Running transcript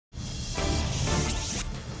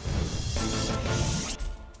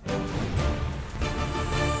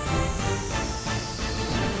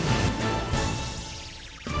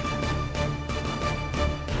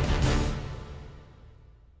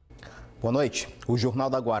Boa noite. O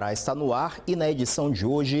Jornal da Guará está no ar e na edição de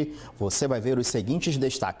hoje você vai ver os seguintes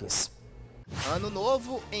destaques. Ano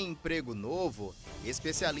novo, emprego novo.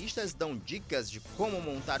 Especialistas dão dicas de como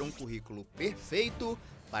montar um currículo perfeito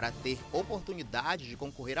para ter oportunidade de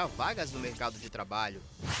concorrer a vagas no mercado de trabalho.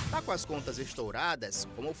 Tá com as contas estouradas?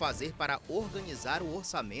 Como fazer para organizar o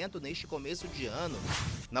orçamento neste começo de ano?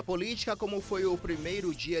 Na política, como foi o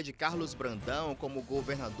primeiro dia de Carlos Brandão como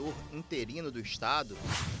governador interino do estado?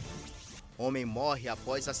 Homem morre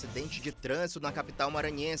após acidente de trânsito na capital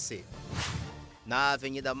maranhense. Na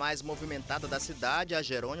avenida mais movimentada da cidade, a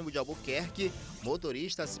Jerônimo de Albuquerque,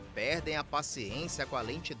 motoristas perdem a paciência com a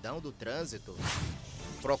lentidão do trânsito.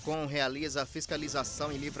 Procon realiza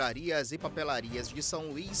fiscalização em livrarias e papelarias de São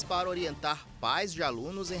Luís para orientar pais de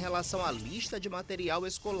alunos em relação à lista de material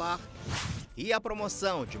escolar. E a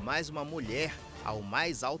promoção de mais uma mulher ao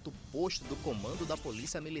mais alto posto do comando da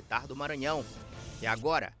Polícia Militar do Maranhão. E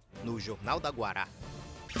agora, no Jornal da Guará.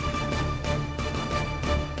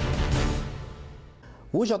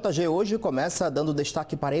 O JG hoje começa dando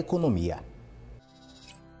destaque para a economia.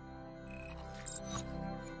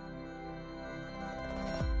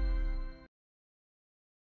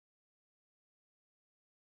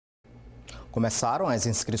 Começaram as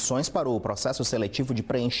inscrições para o processo seletivo de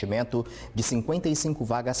preenchimento de 55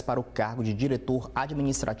 vagas para o cargo de diretor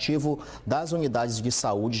administrativo das unidades de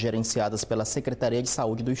saúde gerenciadas pela Secretaria de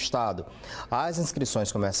Saúde do Estado. As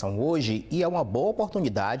inscrições começam hoje e é uma boa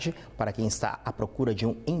oportunidade para quem está à procura de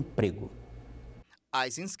um emprego.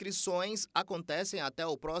 As inscrições acontecem até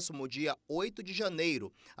o próximo dia 8 de janeiro,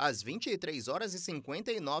 às 23 horas e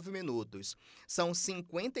 59 minutos. São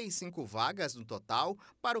 55 vagas no total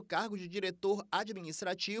para o cargo de diretor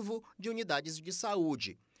administrativo de unidades de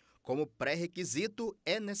saúde. Como pré-requisito,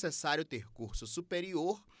 é necessário ter curso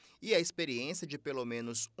superior e a experiência de pelo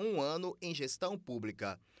menos um ano em gestão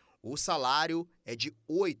pública. O salário é de R$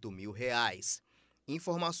 8.000.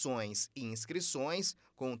 Informações e inscrições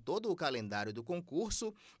com todo o calendário do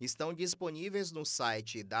concurso estão disponíveis no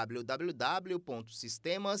site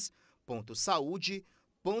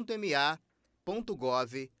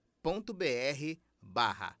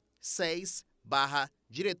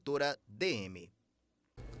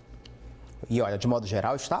E olha, de modo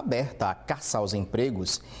geral, está aberta a caça aos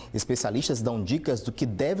empregos. Especialistas dão dicas do que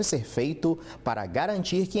deve ser feito para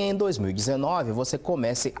garantir que em 2019 você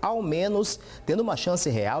comece ao menos tendo uma chance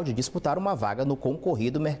real de disputar uma vaga no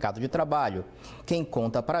concorrido mercado de trabalho. Quem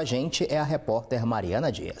conta pra gente é a repórter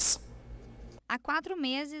Mariana Dias. Há 4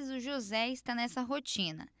 meses o José está nessa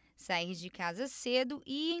rotina, sair de casa cedo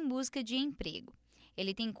e ir em busca de emprego.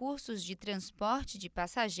 Ele tem cursos de transporte de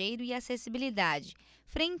passageiro e acessibilidade,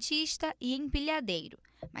 frentista e empilhadeiro,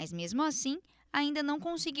 mas mesmo assim ainda não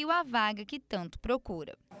conseguiu a vaga que tanto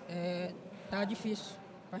procura. Tá difícil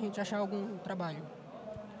para a gente achar algum trabalho.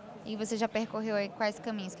 E você já percorreu aí quais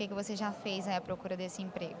caminhos? O que você já fez aí à procura desse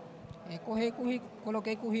emprego?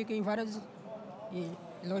 Coloquei currículo em várias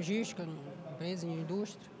logística, empresas, em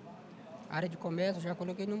indústria, área de comércio, já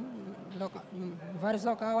coloquei em vários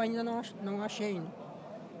locais, ainda não achei ainda.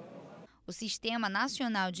 O Sistema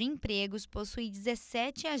Nacional de Empregos possui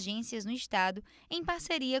 17 agências no estado em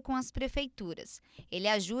parceria com as prefeituras. Ele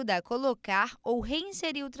ajuda a colocar ou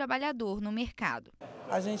reinserir o trabalhador no mercado.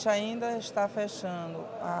 A gente ainda está fechando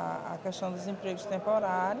a questão dos empregos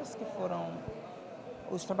temporários, que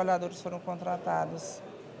os trabalhadores foram contratados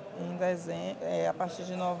em dezembro, a partir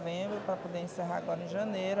de novembro, para poder encerrar agora em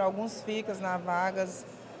janeiro. Alguns ficam nas vagas,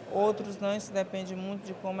 outros não, isso depende muito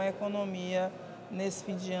de como a economia nesse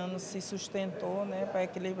fim de ano se sustentou, para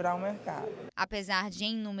equilibrar o mercado. Apesar de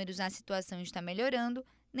em números a situação está melhorando,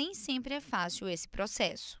 nem sempre é fácil esse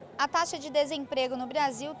processo. A taxa de desemprego no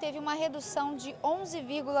Brasil teve uma redução de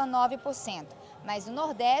 11,9%, mas o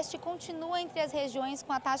Nordeste continua entre as regiões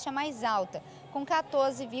com a taxa mais alta, com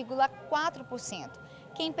 14,4%.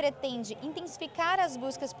 Quem pretende intensificar as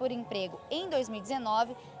buscas por emprego em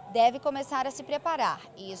 2019 deve começar a se preparar,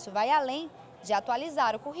 e isso vai além de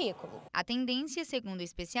atualizar o currículo. A tendência, segundo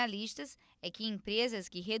especialistas, é que empresas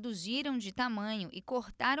que reduziram de tamanho e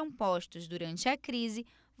cortaram postos durante a crise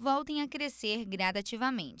voltem a crescer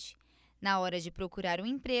gradativamente. Na hora de procurar um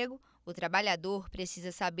emprego, o trabalhador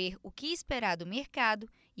precisa saber o que esperar do mercado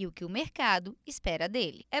e o que o mercado espera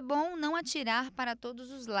dele. É bom não atirar para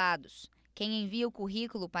todos os lados. Quem envia o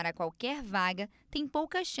currículo para qualquer vaga tem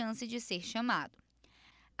pouca chance de ser chamado.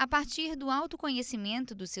 A partir do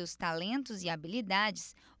autoconhecimento dos seus talentos e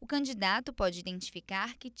habilidades, o candidato pode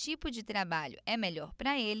identificar que tipo de trabalho é melhor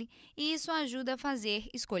para ele e isso ajuda a fazer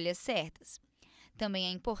escolhas certas. Também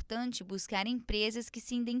é importante buscar empresas que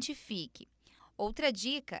se identifiquem. Outra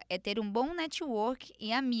dica é ter um bom network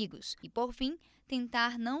e amigos. E, por fim,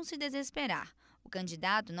 tentar não se desesperar. O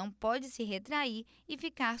candidato não pode se retrair e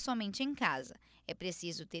ficar somente em casa. É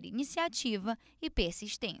preciso ter iniciativa e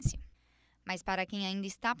persistência. Mas para quem ainda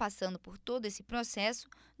está passando por todo esse processo,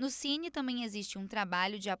 no Cine também existe um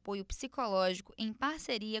trabalho de apoio psicológico em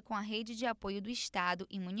parceria com a Rede de Apoio do Estado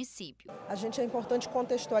e Município. A gente é importante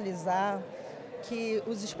contextualizar que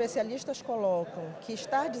os especialistas colocam que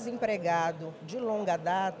estar desempregado de longa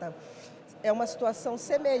data é uma situação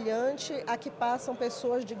semelhante à que passam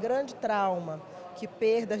pessoas de grande trauma, que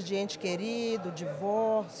perdas de ente querido,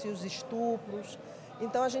 divórcios, estupros.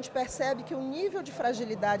 Então a gente percebe que o nível de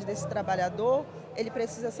fragilidade desse trabalhador, ele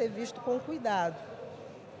precisa ser visto com cuidado.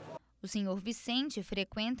 O senhor Vicente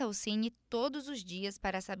frequenta o Cine todos os dias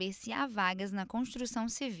para saber se há vagas na construção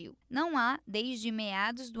civil. Não há desde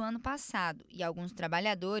meados do ano passado e alguns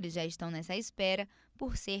trabalhadores já estão nessa espera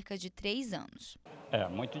por cerca de 3 anos. É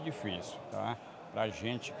muito difícil, tá? Para a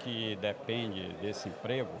gente que depende desse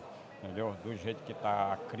emprego, entendeu? Do jeito que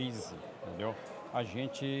está a crise, entendeu? A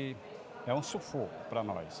gente é um sufoco para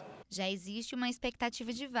nós. Já existe uma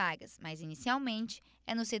expectativa de vagas, mas inicialmente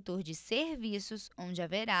é no setor de serviços onde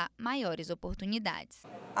haverá maiores oportunidades.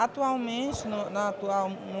 Atualmente, no atual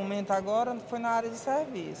momento agora, foi na área de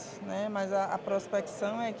serviços, né? Mas a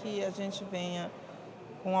prospecção é que a gente venha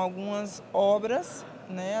com algumas obras,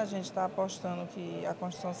 né? A gente está apostando que a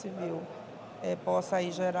construção civil possa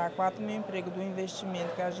aí gerar 4 mil empregos do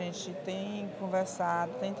investimento que a gente tem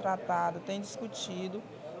conversado, tem tratado, tem discutido,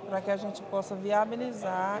 para que a gente possa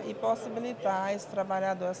viabilizar e possibilitar esse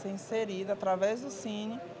trabalhador a ser inserido através do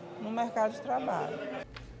Cine no mercado de trabalho.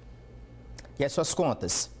 E as suas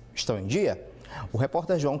contas estão em dia? O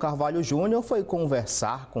repórter João Carvalho Júnior foi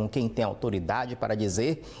conversar com quem tem autoridade para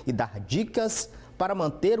dizer e dar dicas para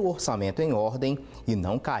manter o orçamento em ordem e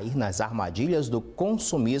não cair nas armadilhas do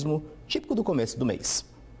consumismo típico do começo do mês.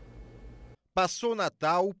 Passou o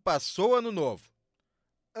Natal, passou o Ano Novo.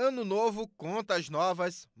 Ano Novo, contas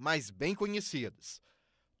novas, mas bem conhecidas.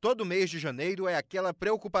 Todo mês de janeiro é aquela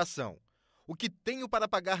preocupação. O que tenho para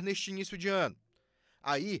pagar neste início de ano?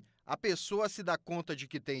 Aí, a pessoa se dá conta de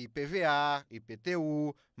que tem IPVA,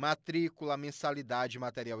 IPTU, matrícula, mensalidade e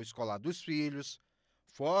material escolar dos filhos,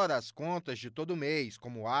 fora as contas de todo mês,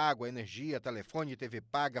 como água, energia, telefone, TV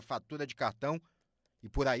paga, fatura de cartão e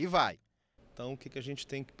por aí vai. Então, o que a gente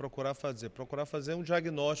tem que procurar fazer? Procurar fazer um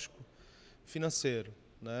diagnóstico financeiro,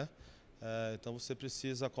 né? Então, você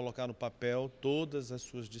precisa colocar no papel todas as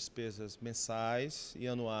suas despesas mensais e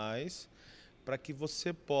anuais, para que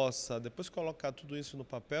você possa, depois de colocar tudo isso no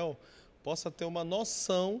papel, possa ter uma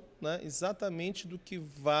noção, né, exatamente do que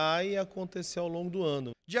vai acontecer ao longo do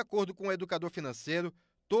ano. De acordo com o educador financeiro,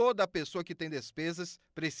 toda pessoa que tem despesas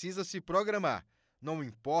precisa se programar. Não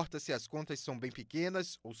importa se as contas são bem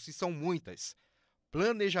pequenas ou se são muitas.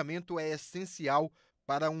 Planejamento é essencial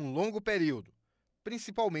para um longo período,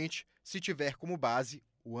 principalmente se tiver como base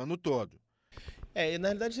o ano todo. Na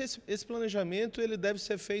realidade, esse planejamento ele deve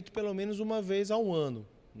ser feito pelo menos uma vez ao ano,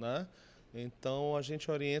 né? Então, a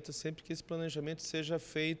gente orienta sempre que esse planejamento seja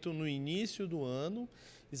feito no início do ano,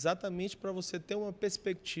 exatamente para você ter uma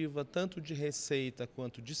perspectiva tanto de receita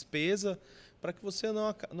quanto despesa, para que você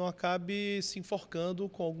não acabe se enforcando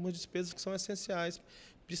com algumas despesas que são essenciais,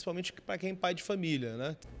 principalmente para quem é pai de família,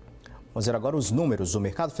 né? Vamos ver agora os números do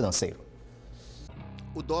mercado financeiro.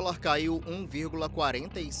 O dólar caiu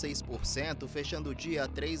 1,46%, fechando o dia a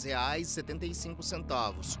R$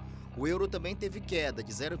 3,75. O euro também teve queda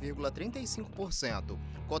de 0,35%,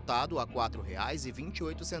 cotado a R$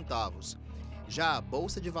 4,28. Já a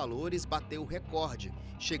Bolsa de Valores bateu recorde,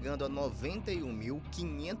 chegando a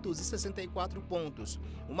 91.564 pontos,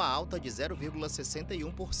 uma alta de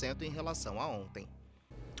 0,61% em relação a ontem.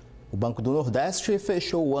 O Banco do Nordeste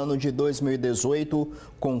fechou o ano de 2018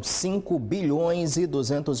 com 5 bilhões e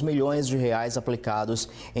 200 milhões de reais aplicados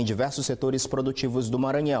em diversos setores produtivos do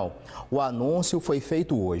Maranhão. O anúncio foi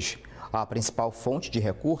feito hoje. A principal fonte de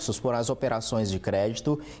recursos foram as operações de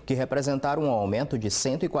crédito, que representaram um aumento de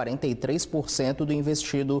 143% do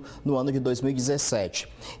investido no ano de 2017.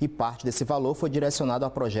 E parte desse valor foi direcionado a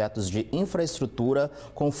projetos de infraestrutura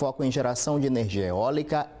com foco em geração de energia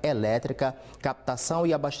eólica, elétrica, captação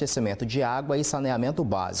e abastecimento de água e saneamento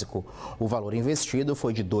básico. O valor investido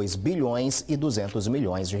foi de 2 bilhões e 200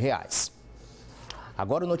 milhões de reais.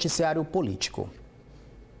 Agora o noticiário político.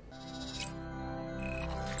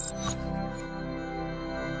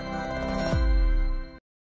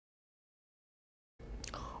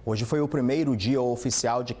 Hoje foi o primeiro dia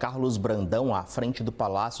oficial de Carlos Brandão à frente do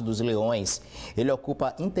Palácio dos Leões. Ele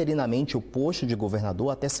ocupa interinamente o posto de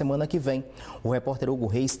governador até semana que vem. O repórter Hugo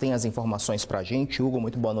Reis tem as informações para a gente. Hugo,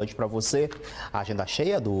 muito boa noite para você. A agenda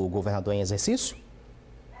cheia do governador em exercício?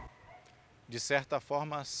 De certa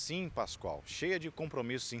forma, sim, Pascoal, cheia de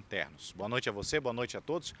compromissos internos. Boa noite a você, boa noite a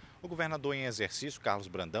todos. O governador em exercício, Carlos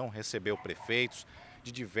Brandão, recebeu prefeitos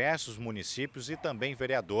de diversos municípios e também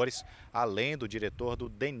vereadores, além do diretor do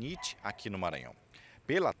DENIT aqui no Maranhão.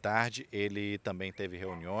 Pela tarde, ele também teve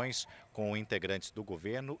reuniões com integrantes do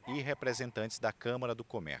governo e representantes da Câmara do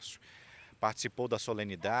Comércio. Participou da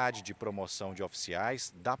solenidade de promoção de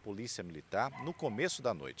oficiais da Polícia Militar no começo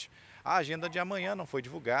da noite. A agenda de amanhã não foi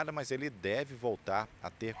divulgada, mas ele deve voltar a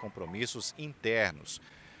ter compromissos internos.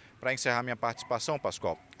 Para encerrar minha participação,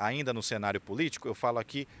 Pascoal, ainda no cenário político, eu falo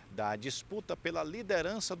aqui da disputa pela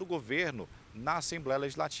liderança do governo na Assembleia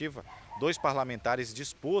Legislativa. 2 parlamentares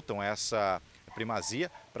disputam essa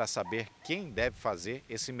primazia para saber quem deve fazer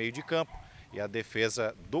esse meio de campo e a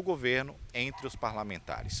defesa do governo entre os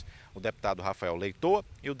parlamentares. O deputado Rafael Leitoa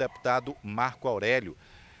e o deputado Marco Aurélio.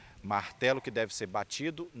 Martelo que deve ser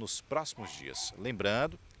batido nos próximos dias.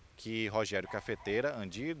 Lembrando que Rogério Cafeteira,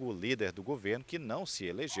 antigo líder do governo, que não se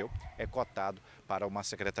elegeu, é cotado para uma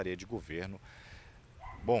secretaria de governo.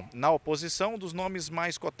 Bom, na oposição, um dos nomes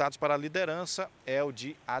mais cotados para a liderança é o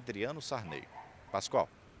de Adriano Sarney. Pascoal.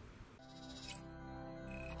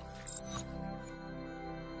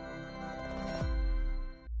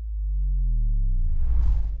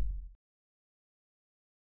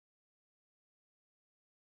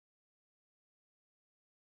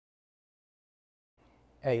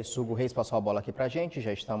 É isso, Hugo Reis passou a bola aqui para a gente,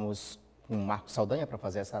 já estamos com o Marcos Saldanha para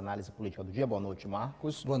fazer essa análise política do dia. Boa noite,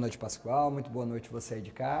 Marcos. Boa noite, Pascoal, muito boa noite você aí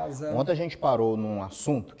de casa. Ontem a gente parou num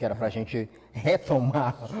assunto que era para a gente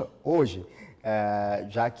retomar hoje,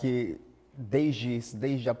 já que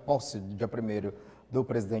desde a posse, dia 1º, do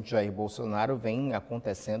presidente Jair Bolsonaro, vem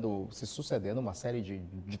acontecendo, se sucedendo uma série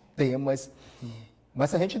de temas.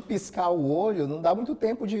 Mas se a gente piscar o olho, não dá muito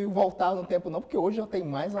tempo de voltar no tempo não, porque hoje já tem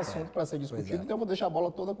mais assunto para ser discutido, então eu vou deixar a bola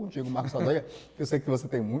toda contigo, Marcos Saldanha, que eu sei que você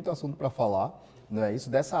tem muito assunto para falar, não é isso?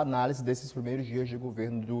 Dessa análise desses primeiros dias de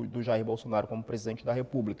governo do Jair Bolsonaro como presidente da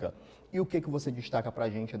República. E o que você destaca para a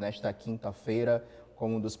gente nesta quinta-feira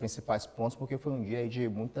como um dos principais pontos, porque foi um dia aí de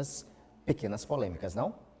muitas pequenas polêmicas,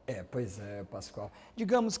 não? Pois é, Pascoal.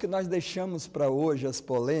 Digamos que nós deixamos para hoje as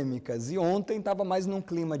polêmicas e ontem estava mais num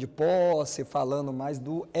clima de posse, falando mais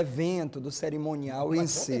do evento, do cerimonial em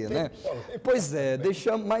si, né? Pois é,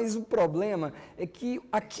 deixamos, mas o problema é que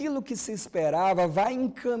aquilo que se esperava vai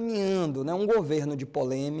encaminhando, né? Um governo de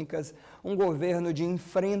polêmicas, um governo de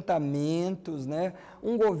enfrentamentos, né?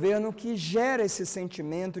 Um governo que gera esse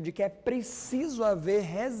sentimento de que é preciso haver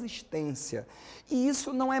resistência. E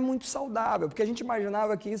isso não é muito saudável, porque a gente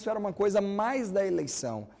imaginava que isso era uma coisa mais da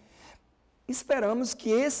eleição. Esperamos que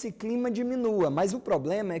esse clima diminua, mas o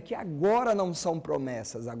problema é que agora não são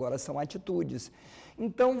promessas, agora são atitudes.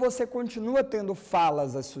 Então você continua tendo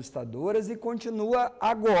falas assustadoras e continua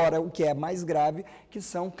agora, o que é mais grave, que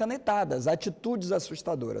são canetadas, atitudes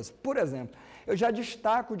assustadoras. Por exemplo, eu já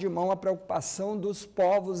destaco de mão a preocupação dos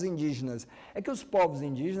povos indígenas. É que os povos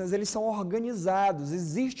indígenas, eles são organizados,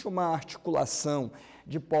 existe uma articulação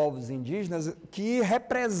de povos indígenas que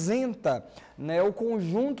representa, né, o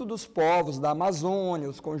conjunto dos povos da Amazônia,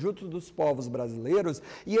 os conjuntos dos povos brasileiros,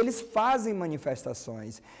 e eles fazem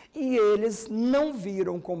manifestações. E eles não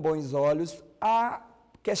viram com bons olhos a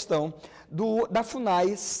questão da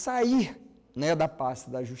FUNAI sair, né, da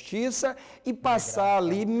pasta da justiça e passar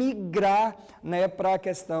ali, migrar, né, para a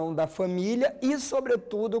questão da família e,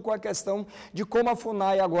 sobretudo, com a questão de como a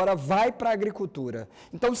FUNAI agora vai para a agricultura.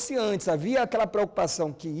 Então, se antes havia aquela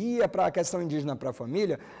preocupação que ia para a questão indígena para a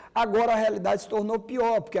família, agora a realidade se tornou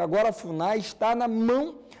pior, porque agora a FUNAI está na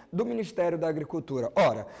mão do Ministério da Agricultura.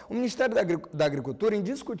 Ora, o Ministério da Agricultura,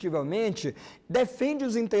 indiscutivelmente, defende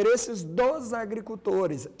os interesses dos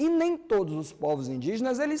agricultores, e nem todos os povos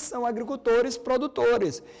indígenas, eles são agricultores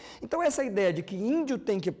produtores. Então, essa ideia de que índio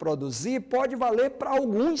tem que produzir pode valer para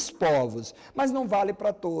alguns povos, mas não vale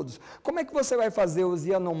para todos. Como é que você vai fazer os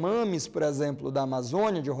Yanomamis, por exemplo, da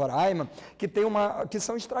Amazônia, de Roraima, que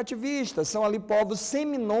são extrativistas, são ali povos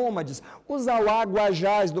seminômades, os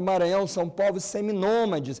Auá-Guajás do Maranhão são povos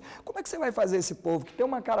seminômades. Como é que você vai fazer esse povo, que tem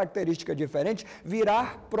uma característica diferente,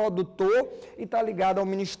 virar produtor e estar ligado ao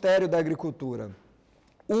Ministério da Agricultura?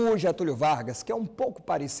 O Getúlio Vargas, que é um pouco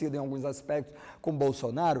parecido em alguns aspectos com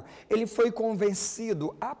Bolsonaro, ele foi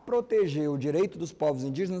convencido a proteger o direito dos povos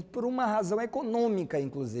indígenas por uma razão econômica,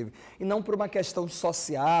 inclusive, e não por uma questão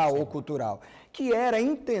social ou cultural, que era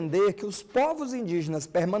entender que os povos indígenas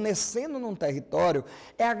permanecendo num território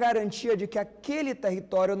é a garantia de que aquele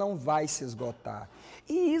território não vai se esgotar.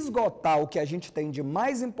 E esgotar o que a gente tem de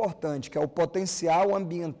mais importante, que é o potencial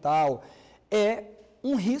ambiental, é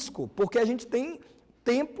um risco, porque a gente tem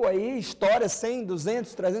tempo aí, história, 100,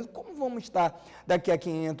 200, 300, como vamos estar daqui a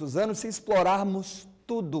 500 anos se explorarmos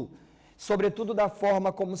tudo, sobretudo da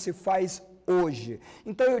forma como se faz hoje?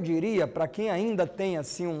 Então eu diria, para quem ainda tem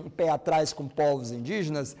assim um pé atrás com povos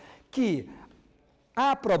indígenas, que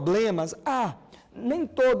há problemas, nem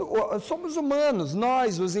somos humanos,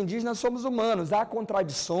 nós, os indígenas, somos humanos, há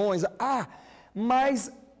contradições,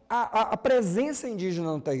 mas a presença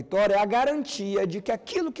indígena no território é a garantia de que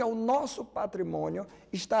aquilo que é o nosso patrimônio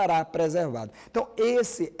estará preservado. Então,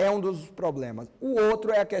 esse é um dos problemas. O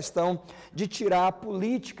outro é a questão de tirar a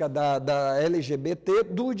política da LGBT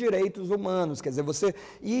dos direitos humanos, quer dizer, você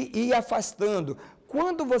ir afastando.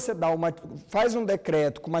 Quando você faz um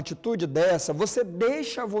decreto com uma atitude dessa, você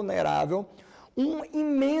deixa vulnerável um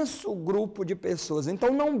imenso grupo de pessoas.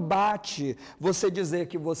 Então não bate você dizer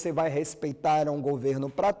que você vai respeitar um governo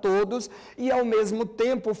para todos e ao mesmo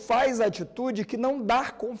tempo faz atitude que não dá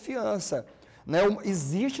confiança. Né?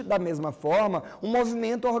 Existe da mesma forma um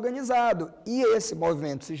movimento organizado e esse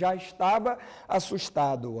movimento, se já estava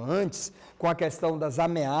assustado antes com a questão das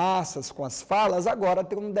ameaças, com as falas, agora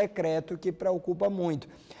tem um decreto que preocupa muito.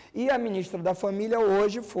 E a ministra da Família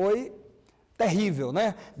hoje foi terrível,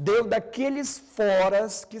 né? Deu daqueles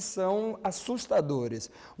foras que são assustadores.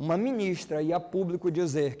 Uma ministra ir a público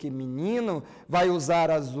dizer que menino vai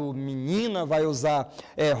usar azul, menina vai usar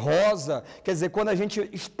rosa, quer dizer, quando a gente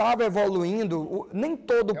estava evoluindo, nem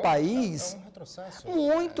todo o país... É um retrocesso.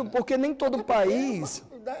 Muito, porque nem todo país...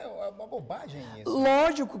 É uma bobagem isso.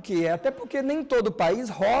 Lógico que é, até porque nem todo país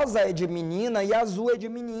rosa é de menina e azul é de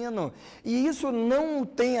menino. E isso não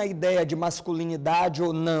tem a ideia de masculinidade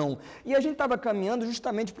ou não. E a gente estava caminhando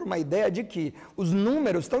justamente para uma ideia de que os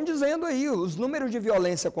números estão dizendo aí, os números de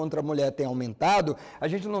violência contra a mulher têm aumentado, a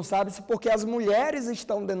gente não sabe se porque as mulheres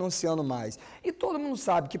estão denunciando mais. E todo mundo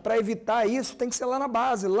sabe que para evitar isso tem que ser lá na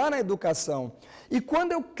base, lá na educação. E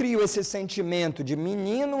quando eu crio esse sentimento de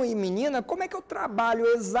menino e menina, como é que eu trabalho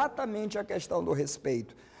exatamente a questão do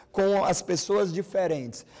respeito com as pessoas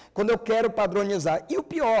diferentes? Quando eu quero padronizar. E o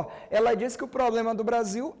pior, ela diz que o problema do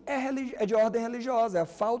Brasil é de ordem religiosa, é a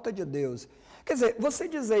falta de Deus. Quer dizer, você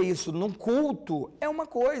dizer isso num culto é uma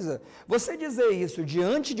coisa. Você dizer isso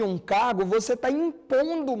diante de um cargo, você está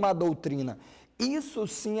impondo uma doutrina. Isso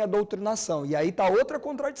sim é doutrinação. E aí está outra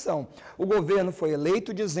contradição. O governo foi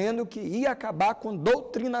eleito dizendo que ia acabar com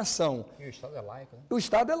doutrinação. E o Estado é laico, né? O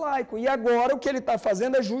Estado é laico. E agora o que ele está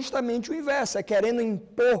fazendo é justamente o inverso, é querendo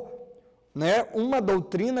impor, né, uma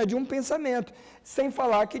doutrina de um pensamento. Sem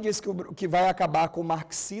falar que diz que vai acabar com o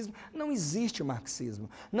marxismo. Não existe marxismo.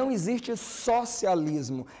 Não existe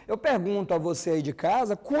socialismo. Eu pergunto a você aí de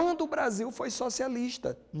casa, quando o Brasil foi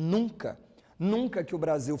socialista? Nunca. Nunca que o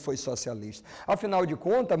Brasil foi socialista. Afinal de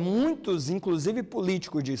contas, muitos, inclusive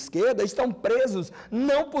políticos de esquerda, estão presos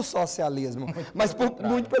não por socialismo, mas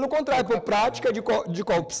muito pelo contrário, por prática de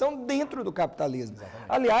corrupção dentro do capitalismo. Exatamente.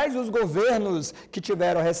 Aliás, os governos que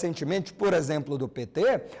tiveram recentemente, por exemplo, do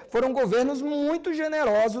PT, foram governos muito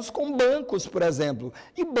generosos com bancos, por exemplo.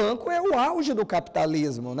 E banco é o auge do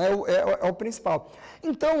capitalismo, né? É o principal.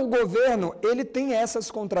 Então, o governo, ele tem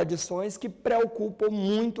essas contradições que preocupam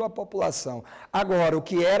muito a população. Agora, o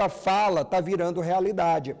que era fala está virando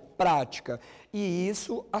realidade, prática, e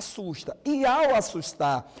isso assusta. E ao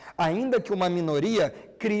assustar, ainda que uma minoria,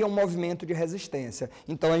 cria um movimento de resistência.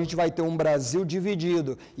 Então a gente vai ter um Brasil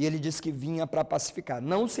dividido, e ele diz que vinha para pacificar.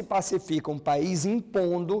 Não se pacifica um país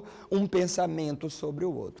impondo um pensamento sobre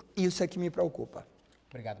o outro. Isso é que me preocupa.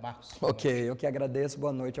 Obrigado, Marcos. Ok, eu que agradeço.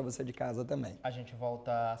 Boa noite a você de casa também. A gente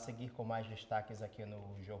volta a seguir com mais destaques aqui no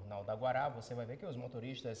Jornal da Guará. Você vai ver que os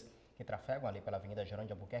motoristas que trafegam ali pela Avenida Gerônimo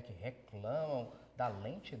de Albuquerque reclamam da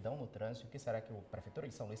lentidão no trânsito. O que será que a Prefeitura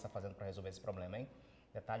de São Luís está fazendo para resolver esse problema, hein?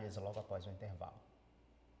 Detalhes logo após o intervalo.